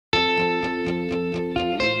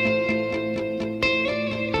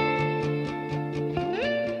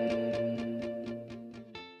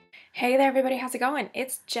Hey there everybody, how's it going?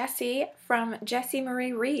 It's Jessie from Jessie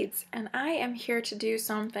Marie Reads, and I am here to do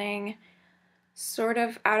something sort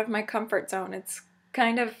of out of my comfort zone. It's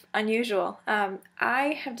kind of unusual.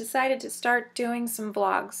 I have decided to start doing some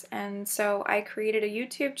vlogs, and so I created a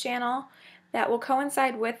YouTube channel that will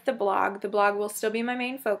coincide with the blog. The blog will still be my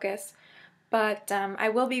main focus, but I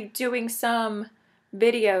will be doing some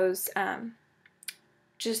videos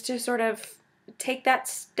just to sort of take that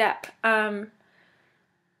step.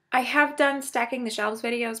 I have done stacking the shelves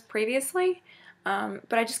videos previously,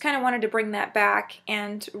 but I just kind of wanted to bring that back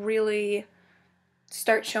and really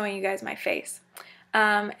start showing you guys my face.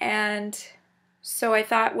 And so I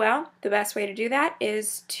thought, well, the best way to do that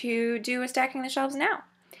is to do a stacking the shelves now.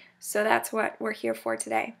 So that's what we're here for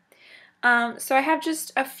today. So I have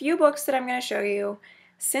just a few books that I'm going to show you.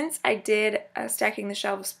 Since I did a stacking the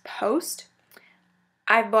shelves post,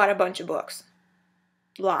 I've bought a bunch of books.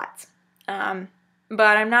 Lots.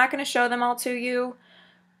 But I'm not going to show them all to you,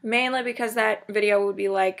 mainly because that video would be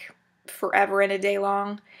like forever and a day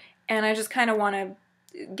long, and I just kind of want to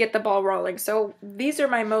get the ball rolling. So these are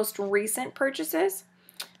my most recent purchases.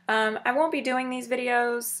 I won't be doing these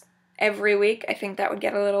videos every week. I think that would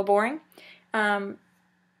get a little boring,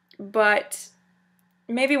 but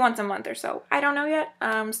maybe once a month or so. I don't know yet.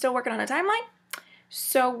 I'm still working on a timeline,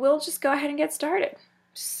 so we'll just go ahead and get started.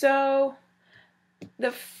 So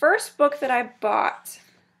the first book that I bought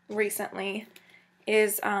recently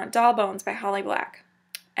is Doll Bones by Holly Black.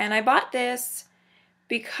 And I bought this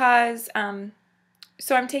because,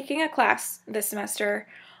 so I'm taking a class this semester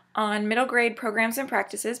on middle grade programs and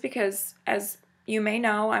practices because, as you may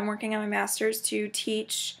know, I'm working on my master's to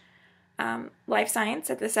teach life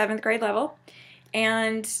science at the 7th grade level.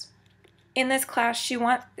 And in this class,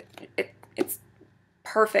 it's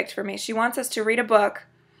perfect for me. She wants us to read a book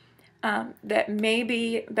that may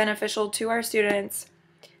be beneficial to our students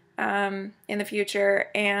in the future,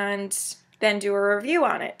 and then do a review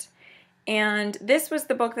on it. And this was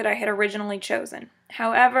the book that I had originally chosen.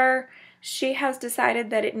 However, she has decided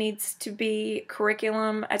that it needs to be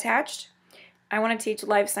curriculum attached. I want to teach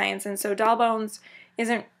life science, and so Doll Bones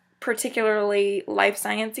isn't particularly life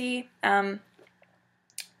science-y.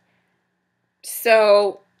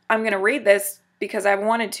 So I'm going to read this because I've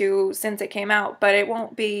wanted to since it came out, but it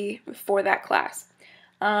won't be for that class.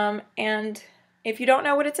 And if you don't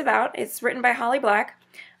know what it's about, it's written by Holly Black,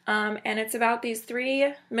 and it's about these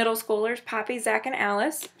 3 middle schoolers, Poppy, Zach, and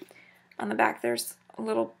Alice. On the back there's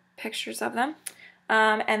little pictures of them,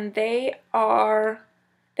 and they've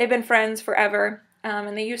been friends forever,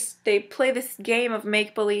 and they play this game of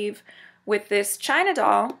make-believe with this China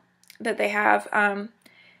doll that they have.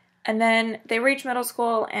 And then they reach middle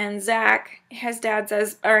school, and Zach, his dad,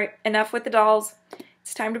 says, all right, enough with the dolls.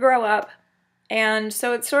 It's time to grow up. And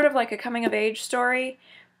so it's sort of like a coming-of-age story,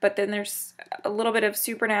 but then there's a little bit of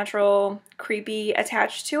supernatural, creepy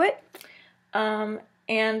attached to it.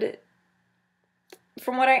 And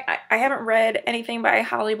from what I haven't read anything by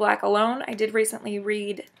Holly Black alone. I did recently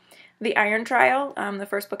read The Iron Trial, the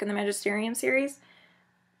first book in the Magisterium series,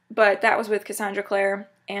 but that was with Cassandra Clare,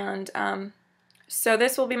 and so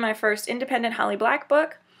this will be my first independent Holly Black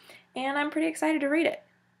book, and I'm pretty excited to read it.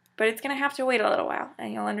 But it's going to have to wait a little while,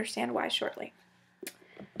 and you'll understand why shortly.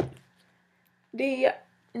 The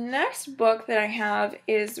next book that I have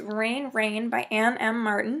is Rain, Rain by Anne M.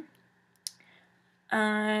 Martin.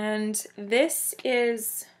 And this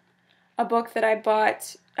is a book that I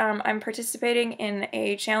bought. I'm participating in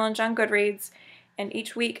a challenge on GoodReads, and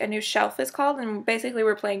each week a new shelf is called, and basically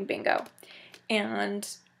we're playing bingo. And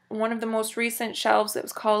one of the most recent shelves that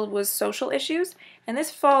was called was Social Issues, and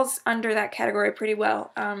this falls under that category pretty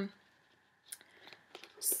well.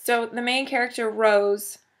 So the main character,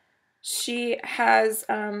 Rose, she has,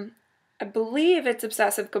 I believe it's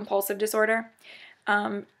obsessive compulsive disorder,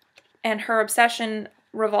 and her obsession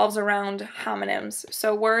revolves around homonyms,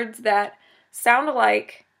 so words that sound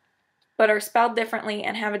alike but are spelled differently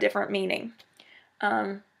and have a different meaning.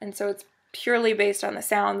 And so it's purely based on the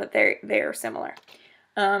sound that they are similar.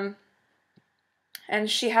 And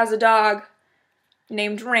she has a dog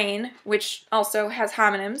named Rain, which also has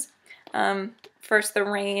homonyms. First the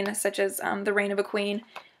rain, such as the reign of a queen,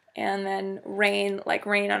 and then rain, like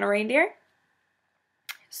rain on a reindeer.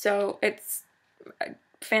 So it's a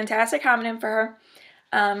fantastic homonym for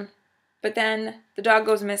her. But then the dog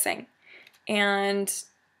goes missing, and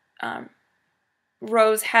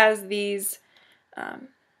Rose has these,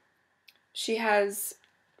 she has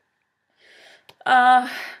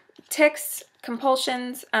tics,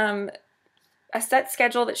 compulsions, a set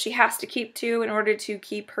schedule that she has to keep to in order to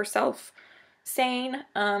keep herself sane,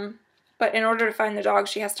 but in order to find the dog,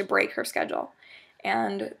 she has to break her schedule.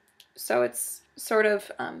 And so it's sort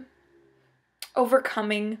of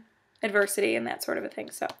overcoming adversity and that sort of a thing.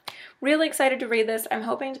 So really excited to read this. I'm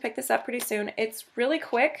hoping to pick this up pretty soon. It's really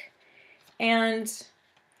quick, and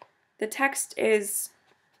the text is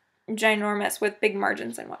ginormous with big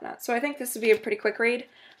margins and whatnot. So I think this would be a pretty quick read.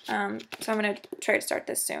 So I'm going to try to start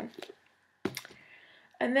this soon.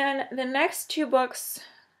 And then the next two books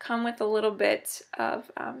come with a little bit of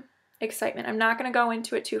excitement. I'm not going to go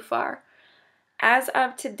into it too far. As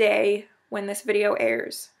of today, when this video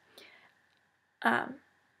airs,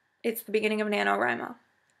 it's the beginning of NaNoWriMo.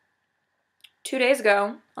 2 days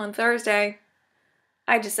ago, on Thursday,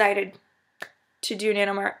 I decided to do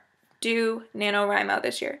NaNoWriMo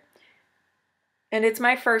this year. And it's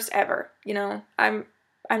my first ever. You know, I'm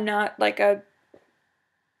not like a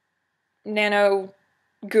nano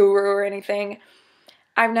guru or anything.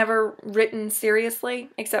 I've never written seriously,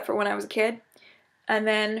 except for when I was a kid. And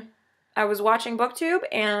then I was watching BookTube,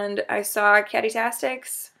 and I saw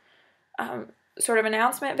Caddytastic's sort of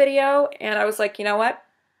announcement video, and I was like, you know what?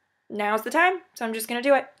 Now's the time, so I'm just going to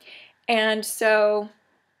do it. And so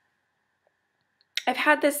I've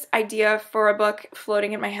had this idea for a book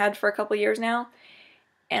floating in my head for a couple years now,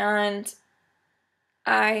 and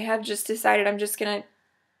I have just decided I'm just going to,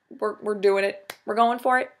 we're doing it. We're going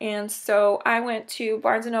for it. And so I went to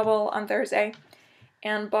Barnes & Noble on Thursday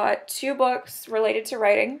and bought 2 books related to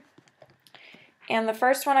writing. And the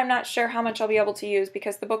first one I'm not sure how much I'll be able to use,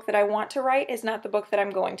 because the book that I want to write is not the book that I'm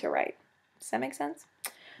going to write. Does that make sense?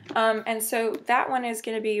 And so that one is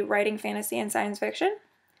going to be Writing Fantasy and Science Fiction.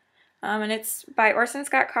 And it's by Orson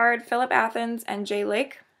Scott Card, Philip Athens, and Jay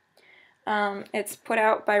Lake. It's put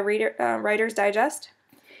out by Writer's Digest.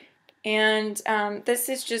 And this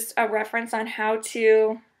is just a reference on how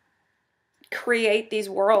to create these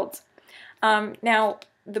worlds. Now,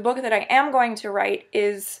 the book that I am going to write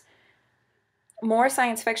is more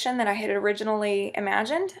science fiction than I had originally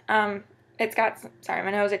imagined. It's got, sorry, my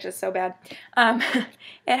nose itches so bad.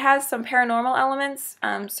 It has some paranormal elements,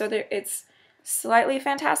 so it's slightly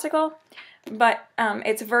fantastical, but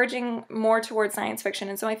it's verging more towards science fiction,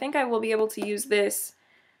 and so I think I will be able to use this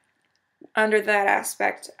under that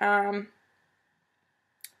aspect.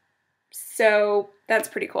 So that's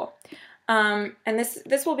pretty cool. And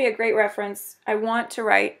this will be a great reference. I want to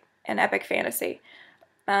write an epic fantasy.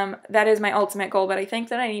 That is my ultimate goal, but I think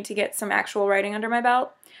that I need to get some actual writing under my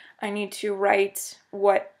belt. I need to write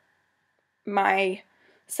what my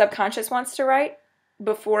subconscious wants to write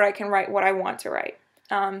before I can write what I want to write.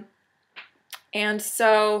 And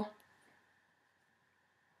so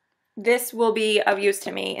this will be of use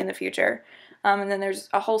to me in the future. And then there's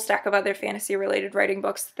a whole stack of other fantasy-related writing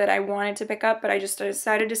books that I wanted to pick up, but I just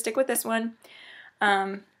decided to stick with this one.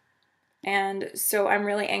 And so I'm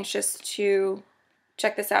really anxious to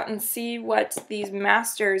check this out and see what these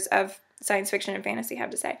masters of science fiction and fantasy have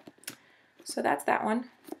to say. So that's that one.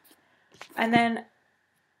 And then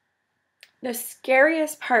the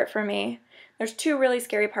scariest part for me, there's 2 really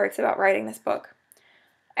scary parts about writing this book.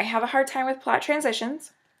 I have a hard time with plot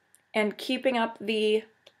transitions and keeping up the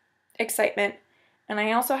excitement, and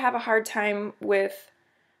I also have a hard time with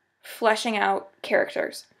fleshing out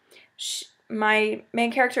characters. My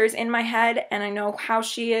main character is in my head, and I know how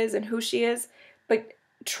she is and who she is, but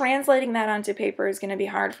translating that onto paper is going to be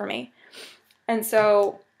hard for me. And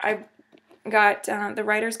so I got the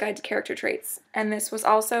Writer's Guide to Character Traits, and this was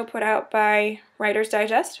also put out by Writer's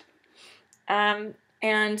Digest. And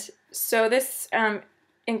so this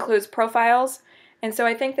includes profiles, and so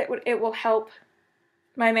I think that it will help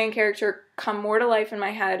my main character come more to life in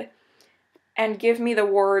my head and give me the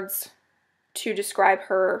words to describe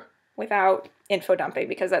her without info dumping,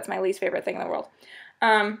 because that's my least favorite thing in the world.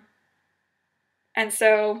 And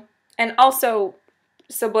also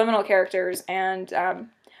subliminal characters and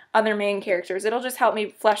other main characters. It'll just help me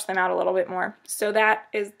flesh them out a little bit more. So that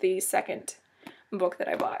is the second book that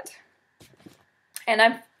I bought. And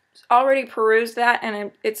I've already perused that,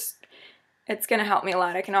 and it's going to help me a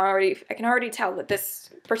lot. I can already tell that this,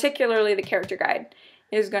 particularly the character guide,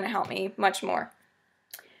 is going to help me much more.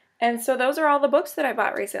 And so those are all the books that I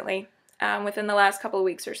bought recently, within the last couple of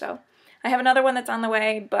weeks or so. I have another one that's on the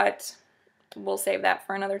way, but we'll save that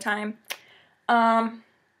for another time.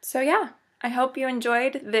 So yeah, I hope you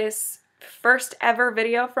enjoyed this first ever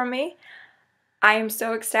video from me. I am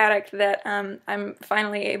so ecstatic that I'm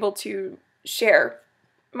finally able to share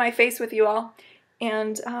my face with you all,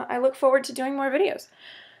 and I look forward to doing more videos.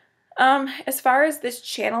 As far as this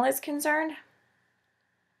channel is concerned,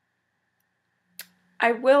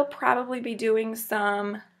 I will probably be doing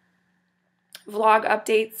some vlog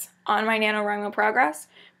updates on my NaNoWriMo progress,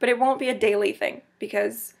 but it won't be a daily thing,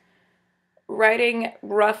 because writing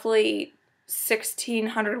roughly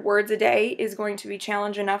 1,600 words a day is going to be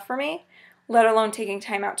challenge enough for me, let alone taking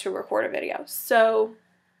time out to record a video. So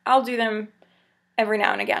I'll do them every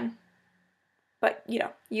now and again. But, you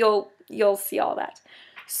know, you'll see all that.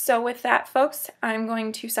 So with that, folks, I'm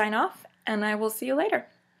going to sign off, and I will see you later.